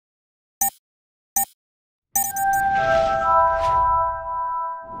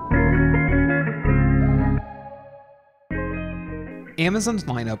Amazon's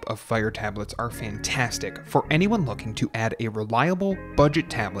lineup of Fire tablets are fantastic for anyone looking to add a reliable budget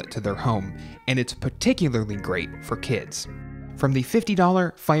tablet to their home, and it's particularly great for kids. From the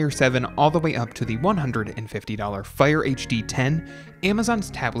 $50 Fire 7 all the way up to the $150 Fire HD 10,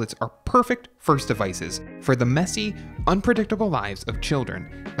 Amazon's tablets are perfect first devices for the messy, unpredictable lives of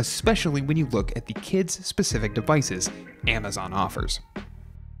children, especially when you look at the kids-specific devices Amazon offers.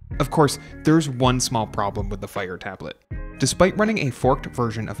 Of course, there's one small problem with the Fire tablet. Despite running a forked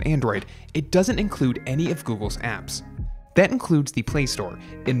version of Android, it doesn't include any of Google's apps. That includes the Play Store,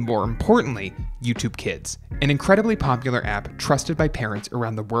 and more importantly, YouTube Kids, an incredibly popular app trusted by parents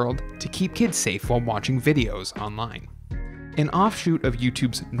around the world to keep kids safe while watching videos online. An offshoot of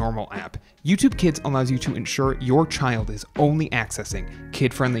YouTube's normal app, YouTube Kids allows you to ensure your child is only accessing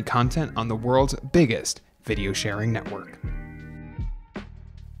kid-friendly content on the world's biggest video sharing network.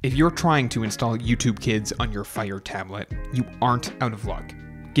 If you're trying to install YouTube Kids on your Fire tablet, you aren't out of luck.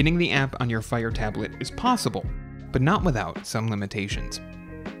 Getting the app on your Fire tablet is possible, but not without some limitations.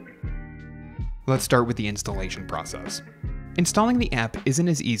 Let's start with the installation process. Installing the app isn't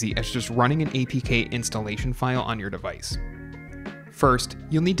as easy as just running an APK installation file on your device. First,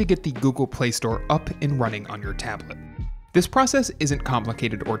 you'll need to get the Google Play Store up and running on your tablet. This process isn't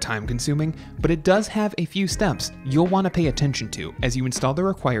complicated or time-consuming, but it does have a few steps you'll want to pay attention to as you install the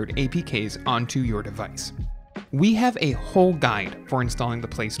required APKs onto your device. We have a whole guide for installing the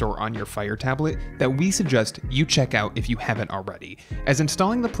Play Store on your Fire tablet that we suggest you check out if you haven't already, as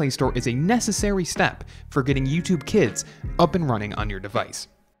installing the Play Store is a necessary step for getting YouTube Kids up and running on your device.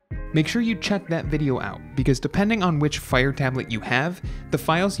 Make sure you check that video out, because depending on which Fire tablet you have, the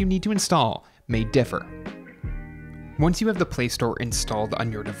files you need to install may differ. Once you have the Play Store installed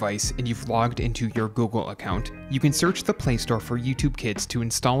on your device and you've logged into your Google account, you can search the Play Store for YouTube Kids to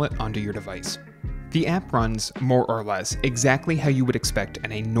install it onto your device. The app runs, more or less, exactly how you would expect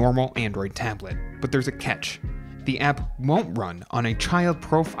on a normal Android tablet, but there's a catch. The app won't run on a child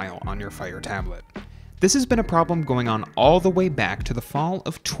profile on your Fire tablet. This has been a problem going on all the way back to the fall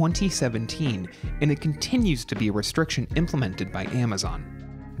of 2017, and it continues to be a restriction implemented by Amazon.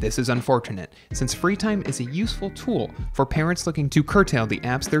 This is unfortunate, since free time is a useful tool for parents looking to curtail the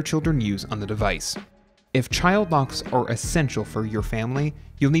apps their children use on the device. If child locks are essential for your family,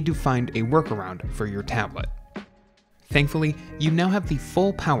 you'll need to find a workaround for your tablet. Thankfully, you now have the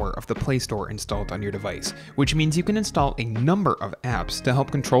full power of the Play Store installed on your device, which means you can install a number of apps to help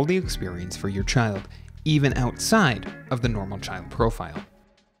control the experience for your child, even outside of the normal child profile.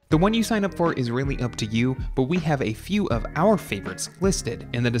 The one you sign up for is really up to you, but we have a few of our favorites listed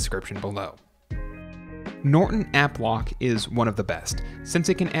in the description below. Norton App Lock is one of the best, since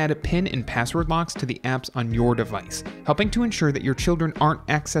it can add PIN and password locks to the apps on your device, helping to ensure that your children aren't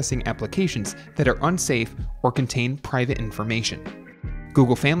accessing applications that are unsafe or contain private information.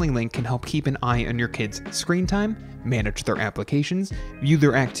 Google Family Link can help keep an eye on your kids' screen time, manage their applications, view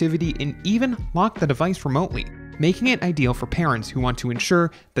their activity, and even lock the device remotely, making it ideal for parents who want to ensure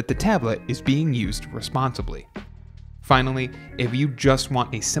that the tablet is being used responsibly. Finally, if you just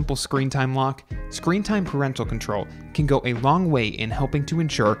want a simple screen time lock, Screen Time Parental Control can go a long way in helping to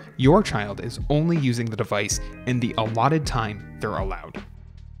ensure your child is only using the device in the allotted time they're allowed.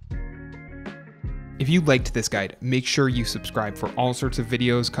 If you liked this guide, make sure you subscribe for all sorts of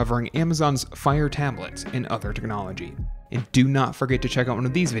videos covering Amazon's Fire tablets and other technology. And do not forget to check out one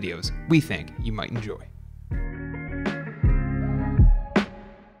of these videos we think you might enjoy.